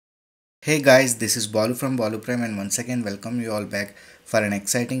Hey guys, this is Balu from Balu Prime and once again welcome you all back for an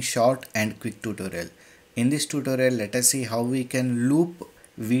exciting short and quick tutorial. In this tutorial, let us see how we can loop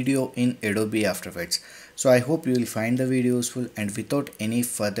video in Adobe After Effects. So I hope you will find the video useful, and without any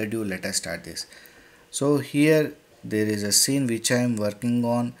further ado, let us start this. So here there is a scene which I am working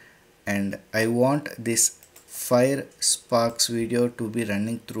on, and I want this fire sparks video to be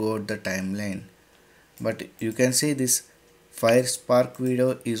running throughout the timeline. But you can see this fire spark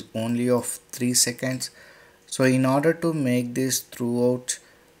video is only of 3 seconds. So in order to make this throughout,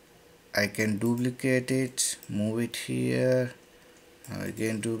 I can duplicate it, move it here,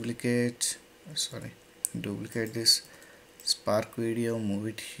 again duplicate this spark video, move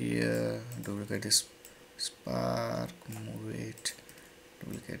it here, duplicate this spark, move it,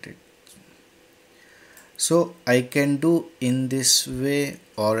 duplicate it. So I can do in this way,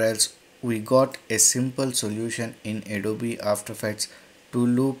 or else we got a simple solution in Adobe After Effects to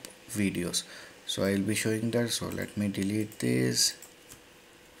loop videos. So I'll be showing that. So let me delete this.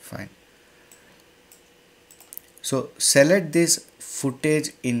 Fine. So select this footage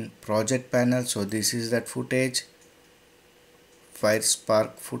in project panel. So this is that footage, fire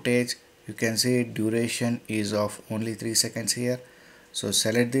spark footage. You can see duration is of only 3 seconds here. So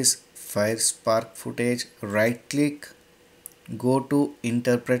select this fire spark footage, right click, go to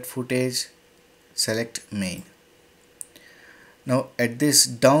interpret footage, select main. Now at this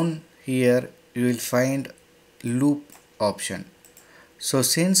down here you will find loop option. So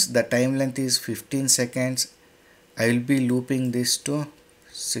since the time length is 15 seconds, I will be looping this to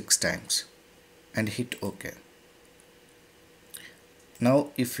 6 times and hit OK.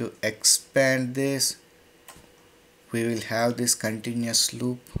 Now if you expand this, we will have this continuous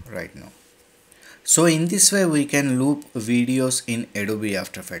loop right now. So in this way we can loop videos in Adobe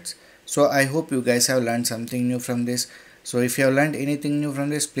After Effects. So I hope you guys have learned something new from this. So if you have learned anything new from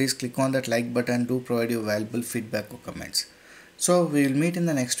this, please click on that like button. Do provide your valuable feedback or comments. So we will meet in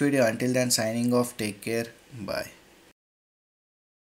the next video. Until then, signing off. Take care. Bye.